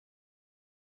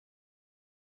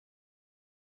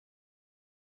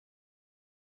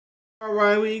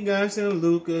Alright, we got some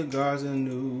Luka Garza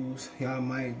news. Y'all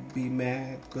might be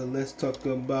mad, but let's talk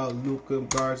about Luka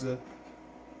Garza.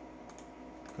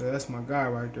 Cause that's my guy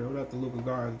right there. What up to Luka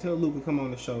Garza? Tell Luka come on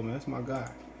the show, man. That's my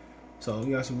guy. So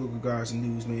we got some Luka Garza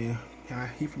news, man.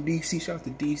 He from DC. Shout out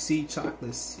to DC,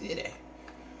 Chocolate City.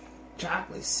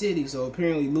 Chocolate City. So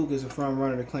apparently Luka's a front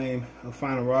runner to claim a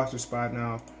final roster spot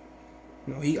now.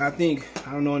 You know, I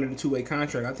don't know, under the two-way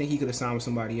contract, I think he could have signed with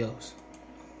somebody else.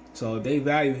 So if they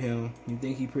value him, you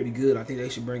think he's pretty good, I think they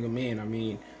should bring him in. I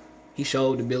mean, he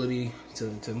showed the ability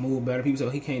to move better. People say, oh,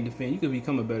 he can't defend. You could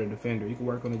become a better defender. You can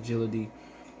work on agility.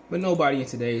 But nobody in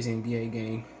today's NBA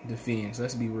game defends.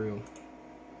 Let's be real.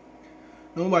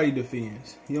 Nobody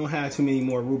defends. You don't have too many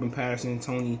more Ruben Patterson,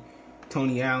 Tony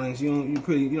Allens. You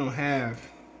don't have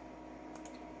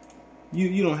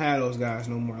those guys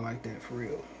no more like that, for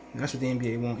real. And that's what the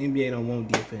NBA want. NBA don't want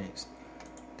defense.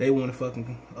 They want to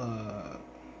fucking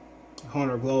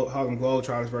Harlem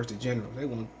Globetrotters versus the Generals. They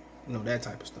want, you know, that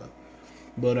type of stuff.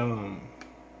 But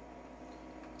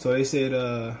so they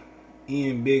said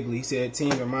Ian Bigley said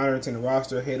teams are monitoring the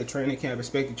roster ahead of training camp,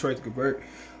 expect Detroit to convert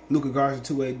Luka Garza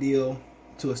two-way deal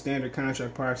to a standard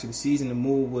contract prior to the season. The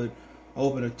move would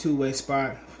open a two-way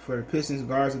spot for the Pistons.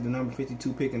 Garza, the number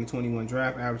 52 pick in the 21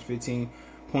 draft, averaged 15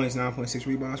 points, 9.6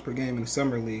 rebounds per game in the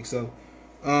summer league.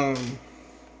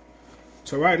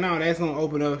 So right now, that's going to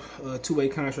open up a two-way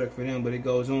contract for them, but it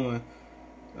goes on.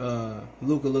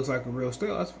 Luka looks like a real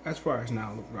star as far as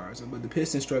now, Luka Garza. But the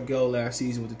Pistons struck gold last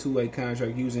season with the two-way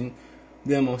contract, using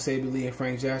them on Sabre Lee and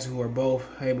Frank Jackson, who are both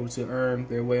able to earn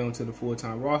their way onto the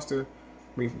full-time roster.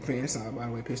 Read from fan side, by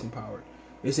the way, Piston powered.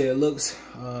 They said it looks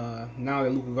now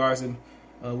that Luka Garza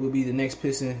will be the next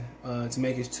Piston to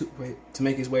make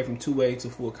his way from two-way to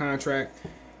full contract.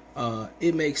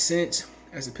 It makes sense,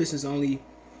 as the Pistons only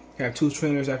have two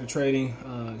trainers after trading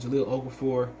Jahlil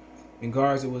Okafor, and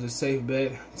Garza was a safe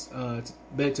bet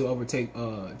to overtake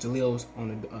Jahlil's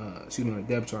on the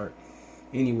depth chart.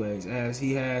 Anyways, as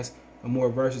he has a more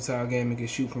versatile game and can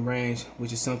shoot from range,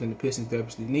 which is something the Pistons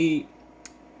desperately need.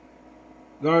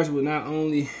 Garza would not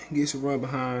only get some run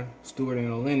behind Stewart and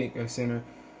Olynyk at center,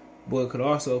 but could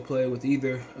also play with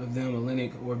either of them.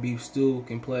 Olynyk or Beef Stew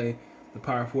can play the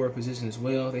power forward position as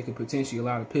well. They could potentially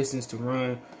allow the Pistons to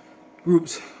run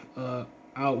groups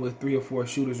out with 3 or 4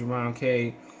 shooters around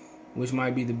Cade, which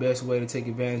might be the best way to take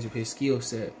advantage of his skill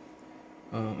set.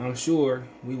 I'm sure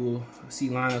we will see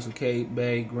lineups with Cade,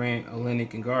 Bay, Grant,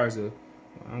 Olynyk, and Garza.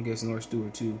 I'm guessing North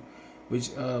Stewart too, which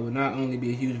would not only be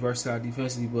a huge versatile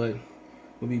defensively, but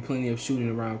will be plenty of shooting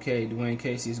around Cade. Dwayne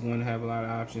Casey is going to have a lot of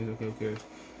options. Okay, who cares?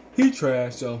 He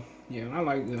trash, so yeah.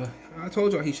 I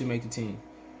told y'all he should make the team.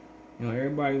 You know,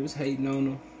 everybody was hating on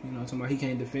him. You know, talking about he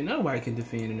can't defend. Nobody can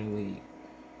defend in the league.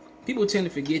 People tend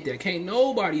to forget that. Can't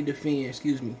nobody defend,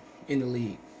 in the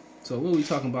league. So what are we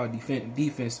talking about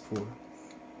defense for?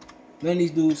 None of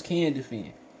these dudes can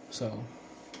defend. So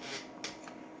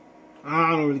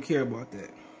I don't really care about that.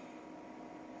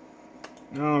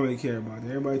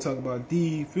 Everybody talk about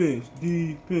defense.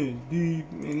 And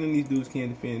none of these dudes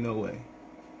can't defend, no way.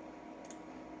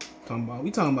 We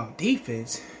talking about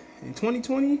defense in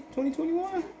 2020,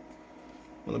 2021.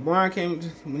 When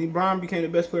LeBron became the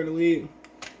best player in the league,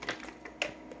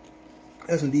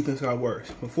 that's when defense got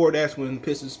worse. Before that's when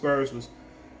Pistons Spurs was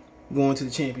going to the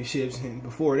championships, and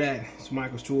before that,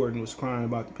 Michael Jordan was crying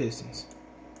about the Pistons.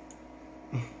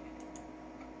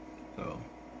 So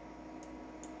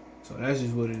that's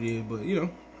just what it is. But you know,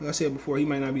 like I said before, he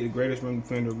might not be the greatest rim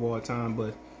defender of all time,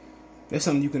 but that's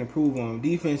something you can improve on.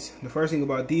 Defense, the first thing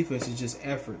about defense is just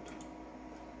effort.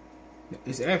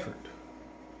 It's effort.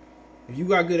 If you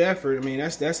got good effort, I mean,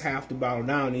 that's half the battle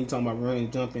down. Then you talking about running,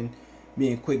 jumping,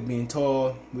 being quick, being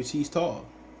tall, which he's tall.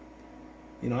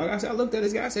 You know, like I said, I looked at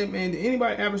this guy, I said, man, did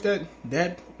anybody average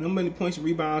that number of points and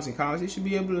rebounds in college? He should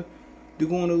be able to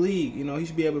go in the league. You know, he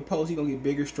should be able to post. He's going to get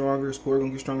bigger, stronger. Score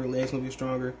going to get stronger. Legs going to get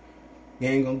stronger.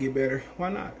 Game going to get better. Why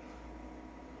not?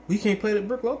 We can't play the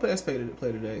Brook Lopez play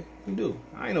today. We do.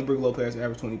 I ain't know Brook Lopez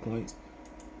averaged 20 points.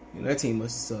 You know, that team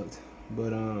must have sucked.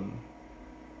 But,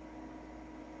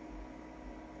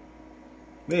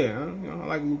 yeah, you know, I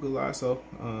like Luka a lot. So,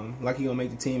 like he going to make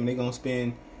the team. And they going to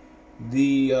spend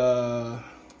the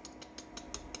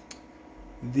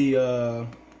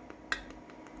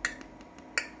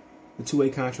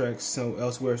two-way contracts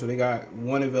elsewhere. So they got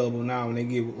one available now, and they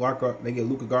get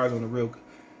Luka Garza on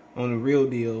the real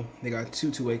deal. They got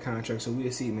two-way contracts. So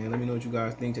we'll see, man. Let me know what you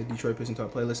guys think. At Detroit Pistons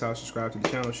Talk Playlist House. Subscribe to the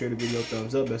channel. Share the video.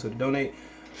 Thumbs up. Best way to donate.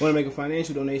 Want to make a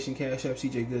financial donation? Cash App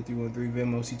CJ Good 313,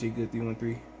 Venmo CJ Good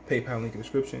 313, PayPal link in the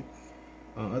description.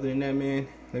 Other than that, man,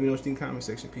 let me know what you think in the comment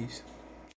section. Peace.